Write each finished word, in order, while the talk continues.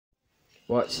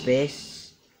What's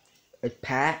this? A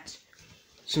pet?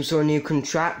 Some sort of new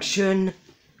contraction?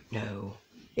 No,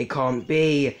 it can't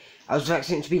be. I was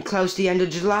expecting it to be close to the end of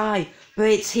July, but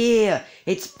it's here.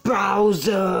 It's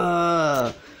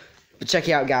Bowser. But check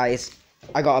it out, guys.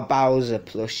 I got a Bowser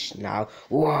plush now.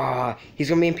 Wow, he's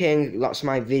gonna be appearing in lots of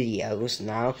my videos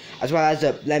now, as well as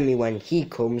a Lemmy when he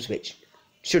comes, which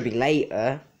should be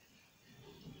later.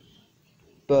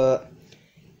 But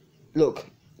look,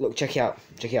 check it out.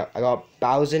 I got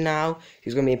Bowser now.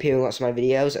 He's gonna be appearing in lots of my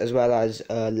videos, as well as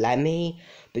Lemmy.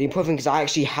 But the important thing is I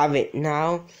actually have it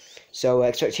now, so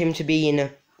expect him to be in a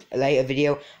later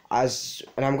video.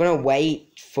 And I'm gonna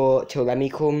wait till Lemmy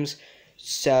comes.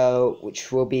 So,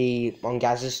 which will be on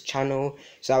Gaz's channel,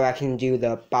 so I can do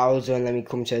the Bowser and let me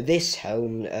come to this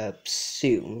home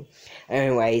soon.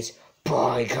 Anyways,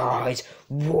 bye guys.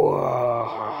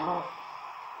 Whoa.